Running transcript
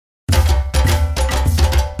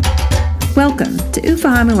Welcome to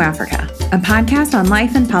Ufahamu Africa, a podcast on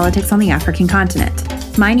life and politics on the African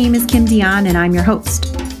continent. My name is Kim Dion, and I'm your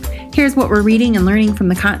host. Here's what we're reading and learning from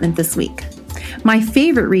the continent this week. My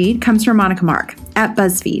favorite read comes from Monica Mark at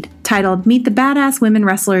BuzzFeed, titled Meet the Badass Women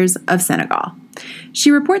Wrestlers of Senegal. She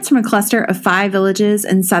reports from a cluster of 5 villages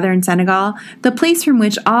in southern Senegal, the place from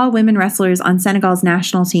which all women wrestlers on Senegal's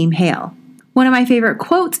national team hail. One of my favorite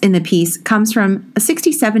quotes in the piece comes from a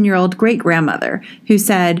 67-year-old great-grandmother who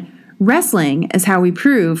said, "Wrestling is how we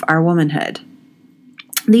prove our womanhood."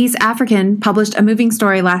 These African published a moving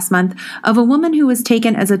story last month of a woman who was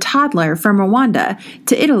taken as a toddler from Rwanda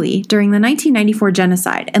to Italy during the 1994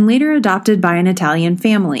 genocide and later adopted by an Italian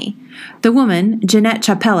family. The woman, Jeanette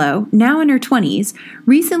Chapello, now in her 20s,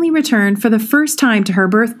 recently returned for the first time to her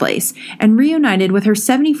birthplace and reunited with her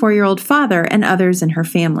 74-year-old father and others in her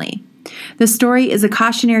family. The story is a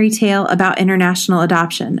cautionary tale about international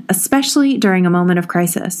adoption, especially during a moment of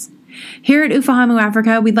crisis. Here at Ufahamu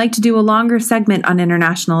Africa, we'd like to do a longer segment on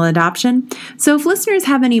international adoption, so if listeners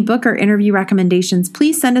have any book or interview recommendations,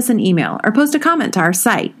 please send us an email or post a comment to our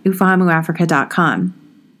site, ufahamuafrica.com.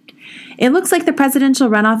 It looks like the presidential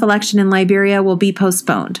runoff election in Liberia will be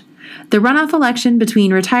postponed. The runoff election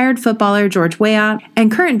between retired footballer George Weah and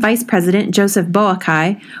current Vice President Joseph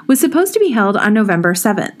Boakai was supposed to be held on November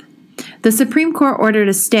 7th. The Supreme Court ordered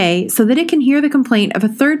a stay so that it can hear the complaint of a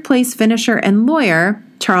third-place finisher and lawyer,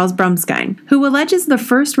 Charles Brumskine, who alleges the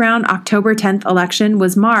first-round October 10th election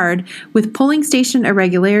was marred with polling station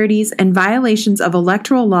irregularities and violations of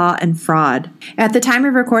electoral law and fraud. At the time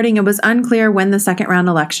of recording, it was unclear when the second-round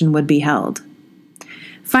election would be held.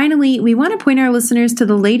 Finally, we want to point our listeners to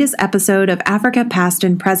the latest episode of Africa Past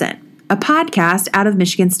and Present, a podcast out of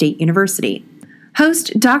Michigan State University.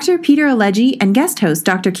 Host Dr. Peter Alegi and guest host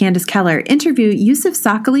Dr. Candace Keller interview Yusuf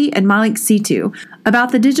Sakali and Malik Situ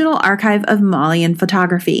about the Digital Archive of Malian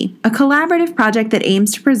Photography, a collaborative project that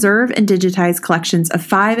aims to preserve and digitize collections of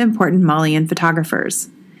 5 important Malian photographers.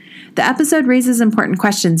 The episode raises important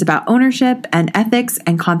questions about ownership and ethics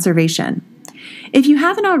and conservation. If you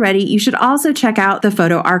haven't already, you should also check out the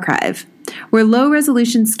Photo Archive, where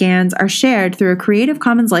low-resolution scans are shared through a Creative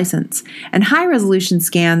Commons license, and high-resolution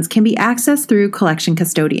scans can be accessed through collection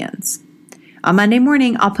custodians. On Monday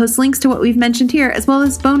morning, I'll post links to what we've mentioned here, as well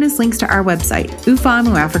as bonus links to our website,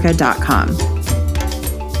 ufahamuafrica.com.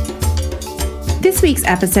 This week's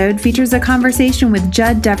episode features a conversation with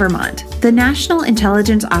Judd Devermont, the National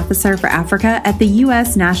Intelligence Officer for Africa at the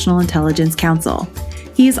U.S. National Intelligence Council.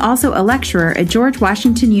 He is also a lecturer at George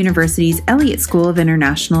Washington University's Elliott School of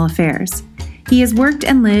International Affairs. He has worked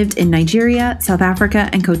and lived in Nigeria, South Africa,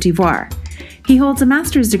 and Cote d'Ivoire. He holds a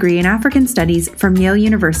master's degree in African Studies from Yale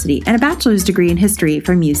University and a bachelor's degree in history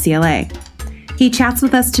from UCLA. He chats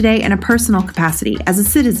with us today in a personal capacity as a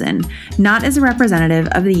citizen, not as a representative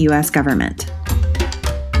of the U.S. government.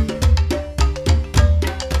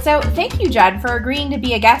 So thank you, Judd, for agreeing to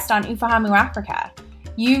be a guest on Ufahamu Africa.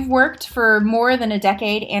 You've worked for more than a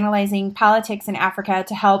decade analyzing politics in Africa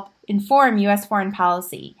to help inform U.S. foreign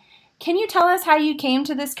policy. Can you tell us how you came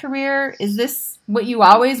to this career? Is this what you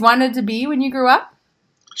always wanted to be when you grew up?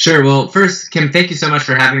 Sure. Well, first, Kim, thank you so much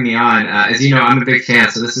for having me on. As you know, I'm a big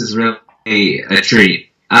fan, so this is really a treat.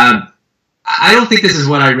 I don't think this is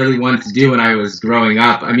what I really wanted to do when I was growing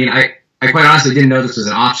up. I mean, I quite honestly didn't know this was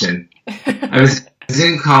an option. I was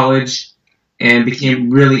in college and became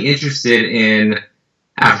really interested in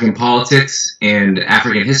African politics and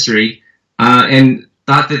African history, and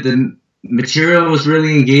thought that the material was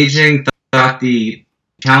really engaging, thought the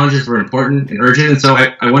challenges were important and urgent, and so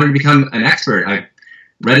I wanted to become an expert. I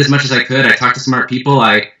read as much as I could, I talked to smart people,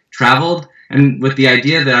 I traveled, and with the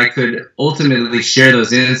idea that I could ultimately share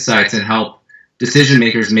those insights and help decision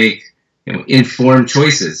makers make informed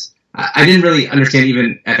choices. I didn't really understand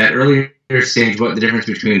even at that earlier stage what the difference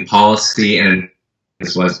between policy and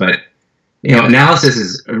this was, but analysis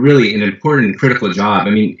is really an important, critical job. I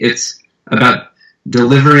mean, it's about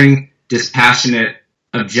delivering dispassionate,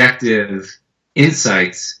 objective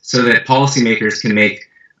insights so that policymakers can make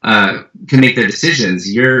their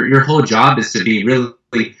decisions. Your whole job is to be really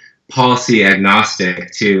policy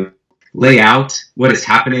agnostic, to lay out what is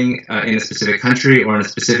happening in a specific country or on a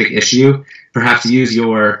specific issue, perhaps use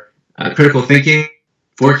your critical thinking,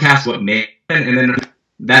 forecast what may happen, and then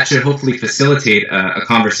that should hopefully facilitate a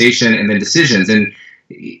conversation and then decisions. And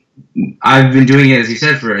I've been doing it, as you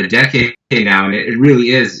said, for a decade now, and it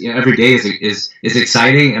really is. Every day is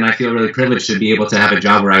exciting, and I feel really privileged to be able to have a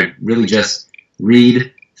job where I really just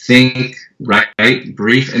read, think, write,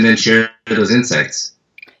 brief, and then share those insights.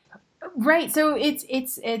 Right. So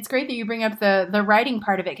it's great that you bring up the writing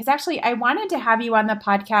part of it, because actually I wanted to have you on the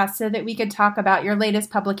podcast so that we could talk about your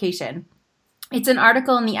latest publication, It's an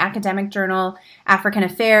article in the academic journal African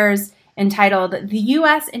Affairs entitled "The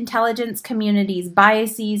U.S. Intelligence Community's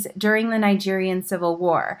Biases During the Nigerian Civil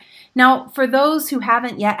War." Now, for those who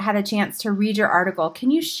haven't yet had a chance to read your article,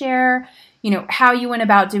 can you share, how you went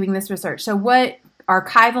about doing this research? So what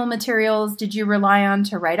archival materials did you rely on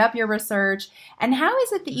to write up your research? And how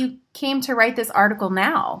is it that you came to write this article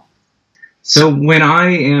now? So when I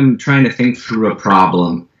am trying to think through a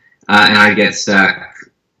problem and I get stuck,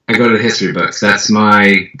 I go to the history books. That's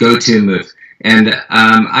my go-to move. And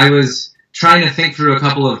I was trying to think through a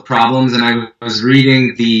couple of problems, and I was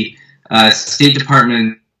reading the State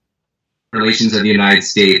Department Relations of the United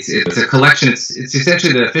States. It's a collection. It's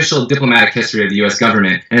essentially the official diplomatic history of the U.S.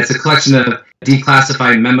 government, and it's a collection of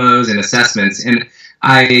declassified memos and assessments. And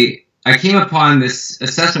I came upon this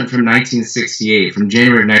assessment from 1968, from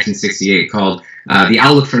January of 1968, called "The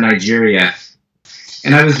Outlook for Nigeria."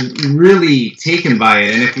 And I was really taken by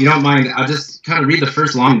it. And if you don't mind, I'll just kind of read the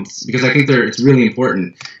first line because I think it's really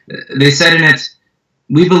important. They said in it,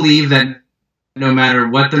 "We believe that no matter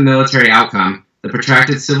what the military outcome, the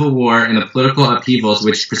protracted civil war and the political upheavals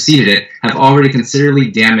which preceded it have already considerably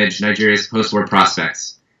damaged Nigeria's post-war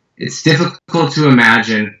prospects. It's difficult to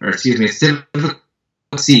it's difficult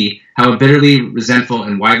to see how a bitterly resentful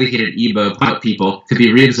and widely hated Igbo people could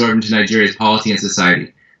be reabsorbed into Nigeria's polity and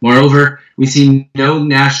society. Moreover, we see no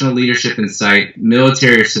national leadership in sight,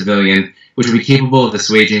 military or civilian, which would be capable of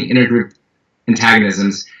assuaging intergroup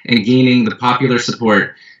antagonisms and gaining the popular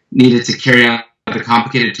support needed to carry out the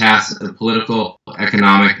complicated tasks of political,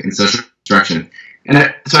 economic, and social construction."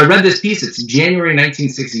 And so I read this piece. It's January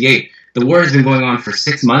 1968. The war has been going on for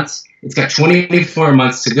 6 months. It's got 24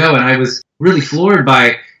 months to go, and I was really floored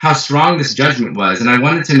by how strong this judgment was. And I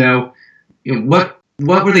wanted to know, what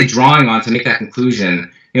were they drawing on to make that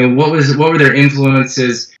conclusion? What were their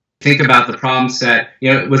influences? Think about the problem set.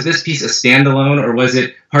 Was this piece a standalone, or was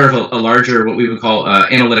it part of a larger, what we would call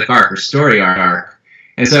analytic arc or story arc?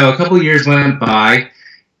 And so a couple of years went by,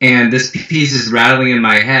 and this piece is rattling in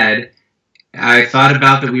my head. I thought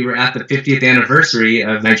about that we were at the 50th anniversary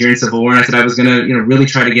of Nigerian Civil War, and I said I was going to, really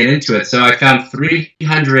try to get into it. So I found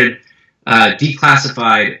 300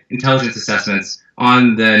 declassified intelligence assessments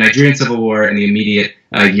on the Nigerian Civil War and the immediate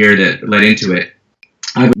year that led into it.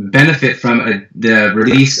 I benefit from the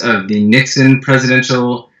release of the Nixon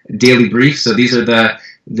Presidential Daily Brief. So these are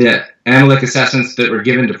the analytic assessments that were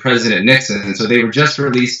given to President Nixon. And so they were just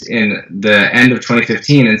released in the end of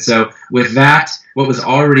 2015. And so with that, what was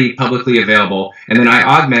already publicly available, and then I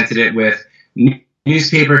augmented it with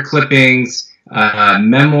newspaper clippings,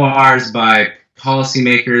 memoirs by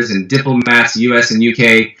policymakers and diplomats, U.S. and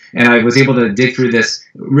U.K., and I was able to dig through this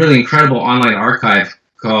really incredible online archive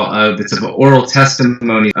it's of oral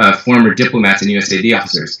testimony of former diplomats and USAID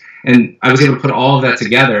officers. And I was able to put all of that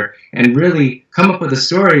together and really come up with a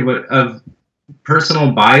story of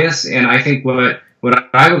personal bias, and I think what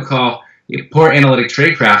I would call poor analytic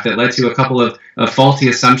tradecraft that led to a couple of faulty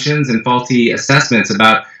assumptions and faulty assessments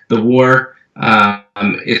about the war,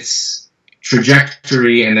 its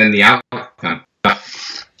trajectory, and then the outcome.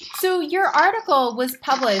 So your article was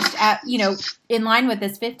published at, in line with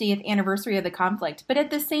this 50th anniversary of the conflict. But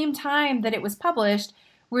at the same time that it was published,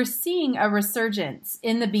 we're seeing a resurgence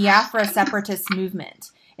in the Biafra separatist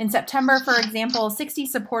movement. In September, for example, 60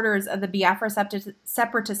 supporters of the Biafra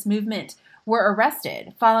separatist movement were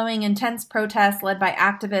arrested following intense protests led by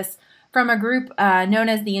activists from a group known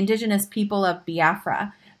as the Indigenous People of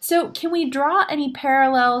Biafra. So can we draw any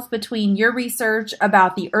parallels between your research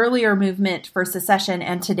about the earlier movement for secession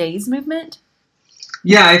and today's movement?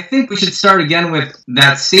 Yeah, I think we should start again with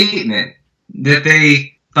that statement that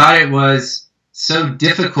they thought it was so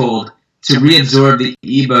difficult to reabsorb the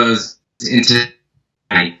Igbos into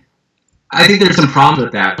society. I think there's some problems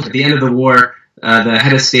with that. At the end of the war, the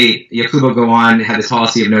head of state, Yakubu Gowon, had this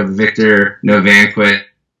policy of no victor, no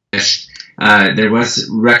vanquish. There was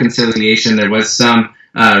reconciliation. There was some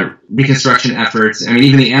reconstruction efforts. I mean,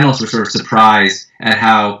 even the annals were sort of surprised at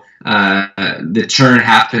how the turn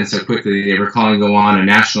happened so quickly. They were calling Gowon a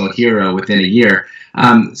national hero within a year.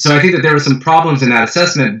 So I think that there were some problems in that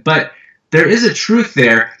assessment, but there is a truth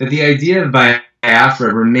there that the idea of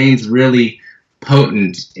Biafra remains really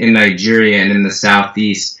potent in Nigeria and in the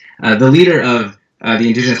southeast. The leader of the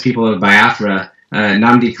indigenous people of Biafra,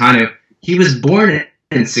 Nnamdi Kanu, he was born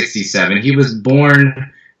in 67. He was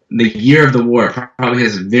born the year of the war, probably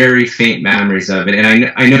has very faint memories of it.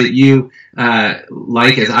 And I know that you as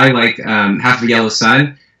I like, Half of Yellow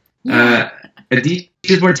Sun. Adichie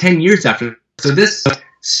was born 10 years after. So this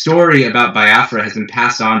story about Biafra has been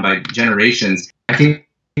passed on by generations. I think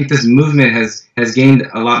this movement has gained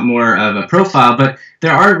a lot more of a profile, but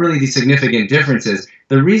there are really these significant differences.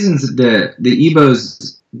 The reasons the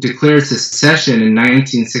Igbos declared secession in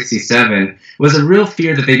 1967 was a real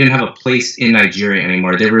fear that they didn't have a place in Nigeria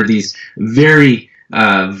anymore. There were these very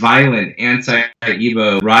violent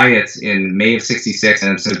anti-Igbo riots in May of 66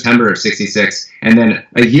 and September of 66, and then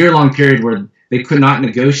a year-long period where they could not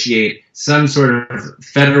negotiate some sort of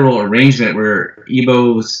federal arrangement where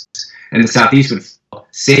Igbos and the Southeast would feel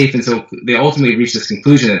safe, and so they ultimately reached this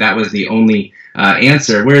conclusion that that was the only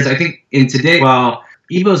answer. Whereas I think in today, while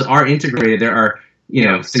Igbos are integrated, there are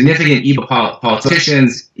significant Igbo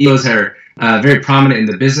politicians. Igbos are very prominent in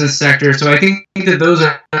the business sector. So I think that those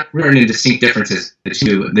are written in distinct differences,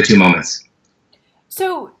 the two moments.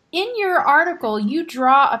 So in your article, you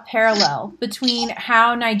draw a parallel between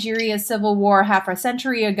how Nigeria's civil war half a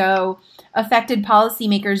century ago affected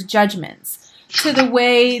policymakers' judgments to the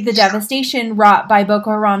way the devastation wrought by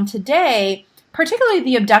Boko Haram today, particularly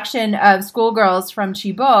the abduction of schoolgirls from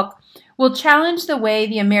Chibok, will challenge the way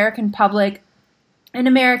the American public and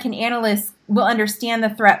American analysts will understand the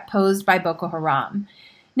threat posed by Boko Haram.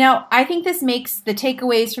 Now, I think this makes the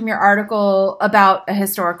takeaways from your article about a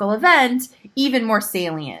historical event even more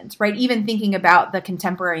salient, right? Even thinking about the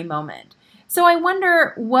contemporary moment. So I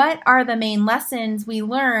wonder, what are the main lessons we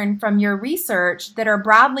learn from your research that are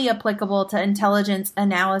broadly applicable to intelligence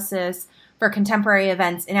analysis for contemporary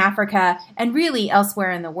events in Africa and really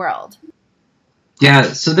elsewhere in the world? Yeah,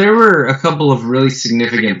 so there were a couple of really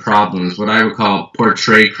significant problems, what I would call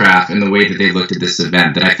portrait craft in the way that they looked at this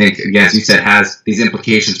event, that I think, again, as you said, has these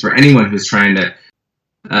implications for anyone who's trying to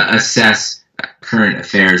assess current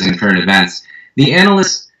affairs and current events. The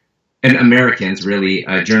analysts and Americans, really,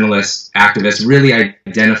 journalists, activists, really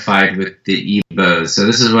identified with the Igbos. So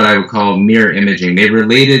this is what I would call mirror imaging. They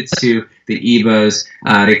related to the Igbos.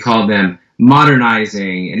 They called them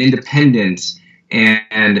modernizing and independent,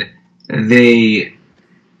 and they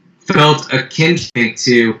felt akin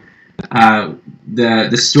to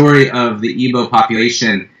the story of the Igbo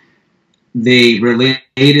population. They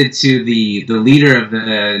related to the leader of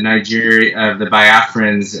the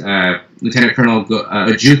Biafrans, Lieutenant Colonel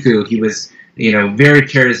Ojukwu. He was, very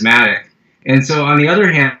charismatic. And so, on the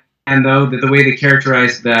other hand, though, the way they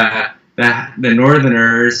characterized the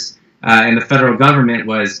Northerners and the federal government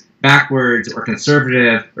was backwards or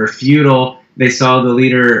conservative or feudal. They saw the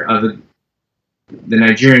leader of the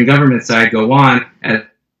Nigerian government side go on as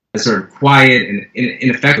sort of quiet and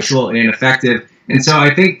ineffectual and ineffective. And so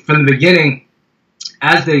I think from the beginning,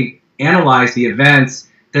 as they analyzed the events,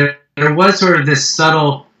 there was sort of this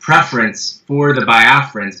subtle preference for the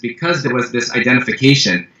Biafrans because there was this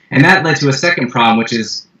identification. And that led to a second problem, which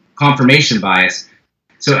is confirmation bias.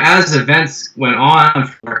 So as events went on,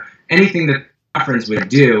 for anything that Biafrans would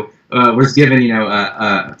do was given,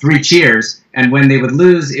 3 cheers. And when they would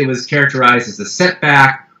lose, it was characterized as a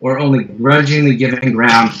setback or only grudgingly giving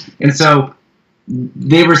ground. And so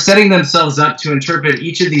they were setting themselves up to interpret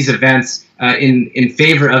each of these events in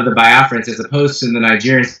favor of the Biafrans as opposed to the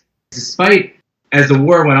Nigerians. Despite, as the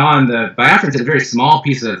war went on, the Biafrans had a very small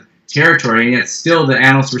piece of territory, and yet still the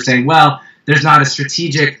analysts were saying, well, there's not a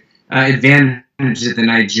strategic advantage that the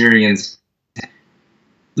Nigerians had.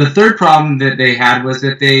 The third problem that they had was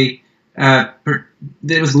that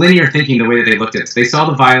it was linear thinking the way that they looked at it. So they saw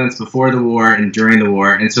the violence before the war and during the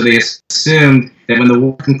war, and so they assumed that when the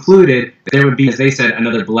war concluded, there would be, as they said,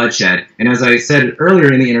 another bloodshed. And as I said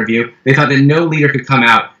earlier in the interview, they thought that no leader could come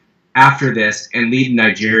out after this and lead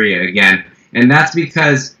Nigeria again. And that's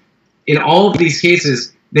because in all of these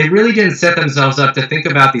cases, they really didn't set themselves up to think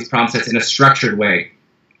about these problem sets in a structured way.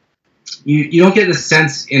 You don't get the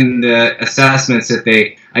sense in the assessments that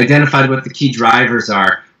they identified what the key drivers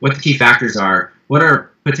are, what the key factors are, what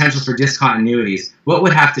are potentials for discontinuities, what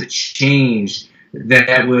would have to change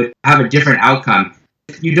that would have a different outcome.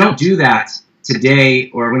 If you don't do that today,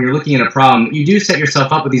 or when you're looking at a problem, you do set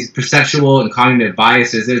yourself up with these perceptual and cognitive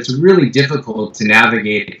biases that it's really difficult to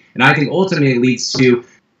navigate. And I think ultimately it leads to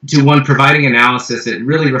one providing analysis that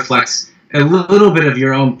really reflects a little bit of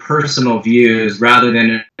your own personal views rather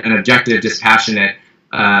than an objective, dispassionate,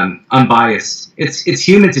 unbiased. It's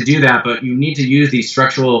human to do that, but you need to use these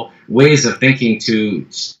structural ways of thinking to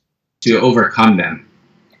overcome them.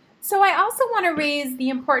 So I also want to raise the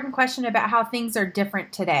important question about how things are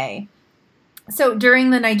different today. So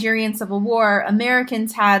during the Nigerian Civil War,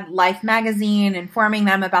 Americans had Life magazine informing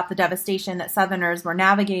them about the devastation that Southerners were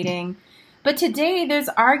navigating. But today, there's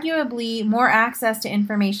arguably more access to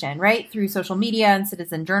information, right, through social media and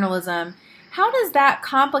citizen journalism. How does that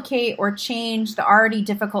complicate or change the already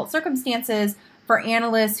difficult circumstances for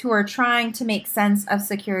analysts who are trying to make sense of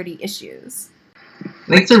security issues?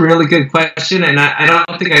 think it's a really good question, and I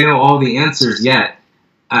don't think I know all the answers yet.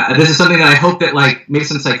 This is something that I hope that like maybe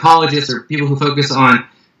some psychologists or people who focus on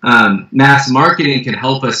mass marketing can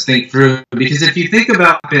help us think through. Because if you think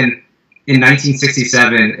about in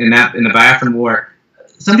 1967 in the Biafran War,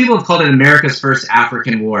 some people have called it America's first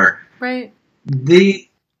African war. Right. The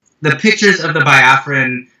pictures of the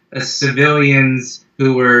Biafran civilians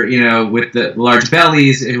who were, with the large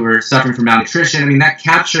bellies, who were suffering from malnutrition, I mean, that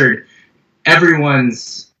captured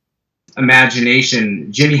everyone's imagination.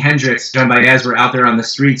 Jimi Hendrix, Joan Baez were out there on the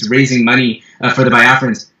streets raising money for the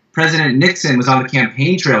Biafrans. President Nixon was on the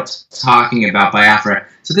campaign trail talking about Biafra.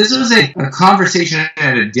 So this was a conversation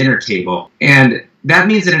at a dinner table. And that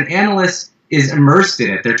means that an analyst is immersed in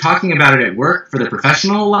it. They're talking about it at work for their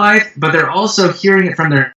professional life, but they're also hearing it from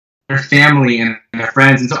their family and their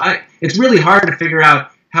friends. And so it's really hard to figure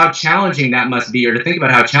out how challenging that must be, or to think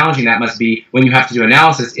about how challenging that must be when you have to do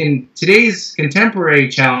analysis. In today's contemporary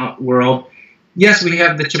world, yes, we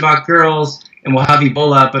have the Chibok girls and we'll have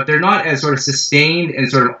Ebola, but they're not as sort of sustained and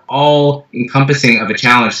sort of all-encompassing of a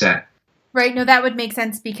challenge set. Right. No, that would make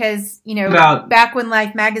sense because, back when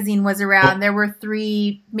Life magazine was around, there were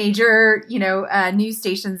 3 major, news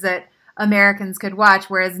stations that Americans could watch,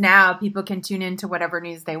 whereas now people can tune into whatever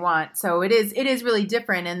news they want. So it is really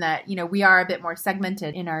different in that, we are a bit more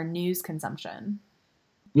segmented in our news consumption.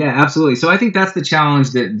 Yeah, absolutely. So I think that's the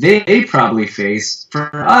challenge that they probably face. For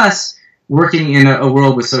us, working in a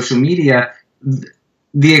world with social media,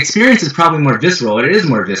 the experience is probably more visceral. It is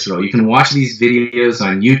more visceral. You can watch these videos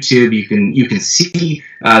on YouTube. You can see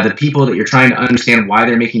the people that you're trying to understand why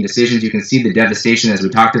they're making decisions. You can see the devastation, as we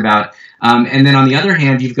talked about. And then on the other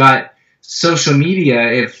hand, you've got social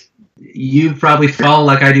media. If you probably follow,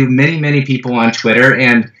 like I do, many, many people on Twitter,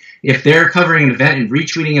 and if they're covering an event and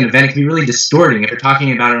retweeting an event, it can be really distorting. If they're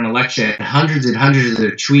talking about an election, hundreds and hundreds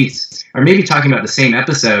of tweets, or maybe talking about the same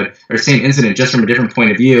episode or same incident just from a different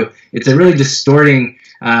point of view, it's a really distorting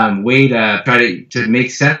way to try to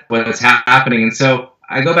make sense of what's happening. And so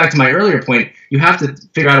I go back to my earlier point, you have to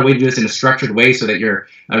figure out a way to do this in a structured way so that you're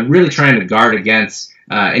really trying to guard against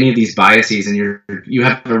any of these biases, and you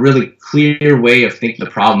have a really clear way of thinking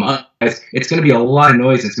the problem up. It's going to be a lot of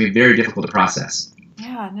noise, and it's going to be very difficult to process.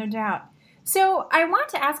 Yeah, no doubt. So I want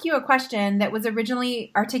to ask you a question that was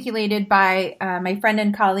originally articulated by my friend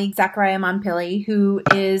and colleague, Zachariah Montpilli, who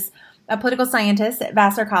is a political scientist at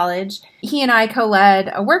Vassar College. He and I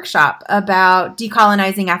co-led a workshop about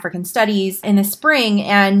decolonizing African studies in the spring.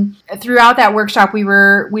 And throughout that workshop, we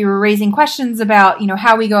were raising questions about,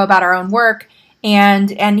 how we go about our own work.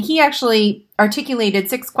 And he actually articulated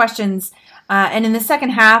 6 questions. And in the second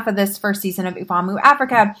half of this first season of Ifamu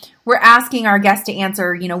Africa, we're asking our guests to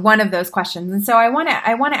answer, one of those questions. And so I want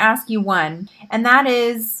to ask you one, and that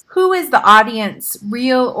is, who is the audience,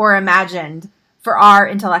 real or imagined, for our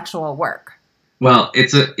intellectual work? Well,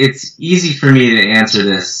 it's easy for me to answer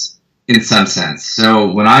this in some sense.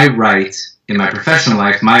 So when I write in my professional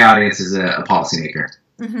life, my audience is a policymaker.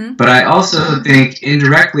 Mm-hmm. But I also think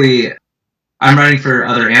indirectly, I'm writing for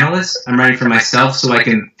other analysts. I'm writing for myself so I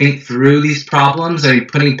can think through these problems. I mean,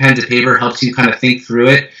 putting pen to paper helps you kind of think through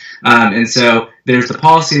it. And so there's the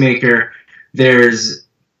policymaker. There's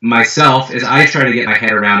myself as I try to get my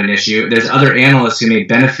head around an issue. There's other analysts who may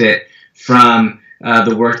benefit from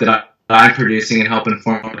the work that I'm producing and help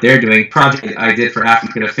inform what they're doing. Project I did for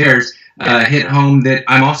African Affairs hit home that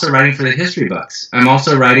I'm also writing for the history books. I'm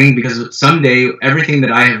also writing because someday everything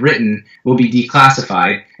that I have written will be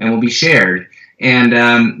declassified and will be shared. And,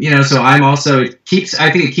 so I'm also,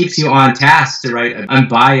 I think it keeps you on task to write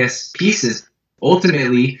unbiased pieces.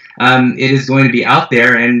 Ultimately, it is going to be out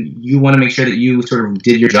there, and you want to make sure that you sort of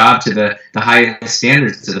did your job to the highest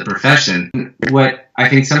standards of the profession. What I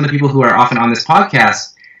think some of the people who are often on this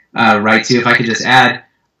podcast write to, if I could just add,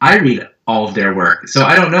 I read all of their work. So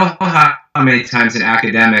I don't know how many times an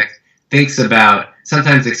academic thinks about,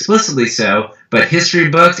 sometimes explicitly so, but history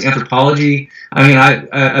books, anthropology. I mean,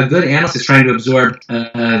 a good analyst is trying to absorb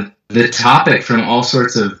the topic from all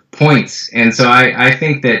sorts of points. And so I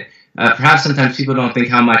think that perhaps sometimes people don't think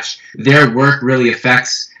how much their work really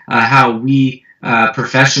affects how we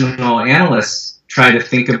professional analysts try to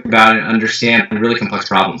think about and understand really complex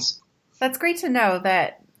problems. That's great to know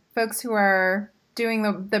that folks who are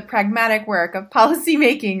doing the pragmatic work of policy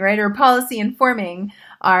making, right, or policy informing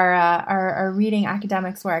are reading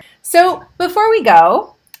academics' work. So before we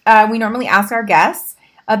go, we normally ask our guests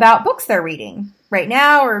about books they're reading right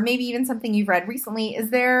now, or maybe even something you've read recently. Is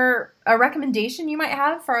there a recommendation you might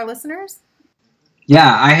have for our listeners? Yeah,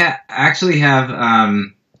 I actually have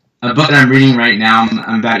a book that I'm reading right now.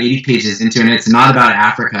 I'm about 80 pages into it, and it's not about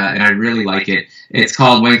Africa, and I really like it. It's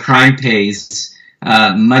called When Crime Pays,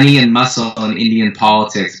 Money and Muscle in Indian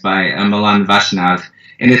Politics by Milan Vaishnav.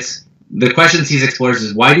 And the questions he explores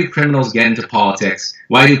is, why do criminals get into politics?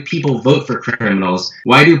 Why do people vote for criminals?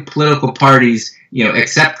 Why do political parties,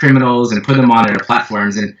 accept criminals and put them on their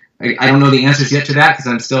platforms? And I don't know the answers yet to that because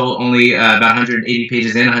I'm still only about 100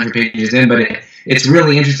 pages in, but it's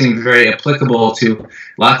really interesting, very applicable to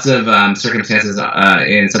lots of circumstances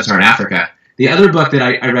in sub-Saharan Africa. The other book that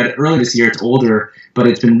I read earlier this year, it's older, but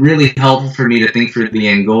it's been really helpful for me to think through the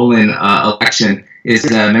Angolan election, is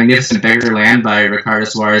Magnificent Beggar Land by Ricardo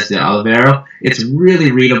Soares de Oliveira. It's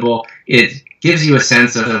really readable. It gives you a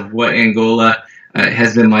sense of what Angola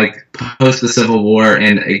has been like post the Civil War,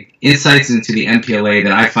 and insights into the MPLA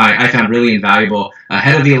that I found really invaluable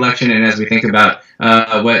ahead of the election and as we think about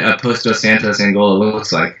what a post-Dos Santos Angola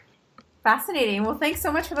looks like. Fascinating. Well, thanks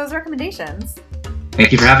so much for those recommendations.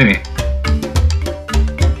 Thank you for having me.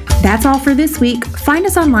 That's all for this week. Find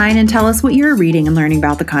us online and tell us what you're reading and learning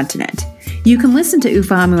about the continent. You can listen to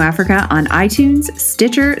Ufahamu Africa on iTunes,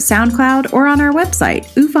 Stitcher, SoundCloud, or on our website,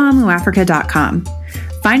 ufahamuafrica.com.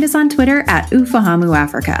 Find us on Twitter at Ufahamu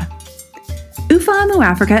Africa. Ufahamu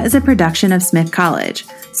Africa is a production of Smith College,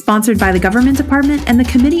 sponsored by the Government Department and the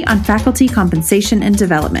Committee on Faculty Compensation and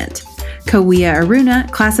Development. Kawia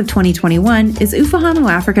Aruna, class of 2021, is Ufahamu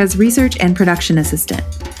Africa's research and production assistant.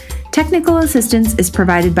 Technical assistance is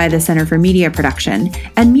provided by the Center for Media Production,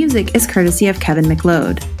 and music is courtesy of Kevin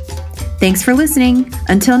McLeod. Thanks for listening.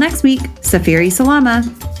 Until next week, Safiri Salama.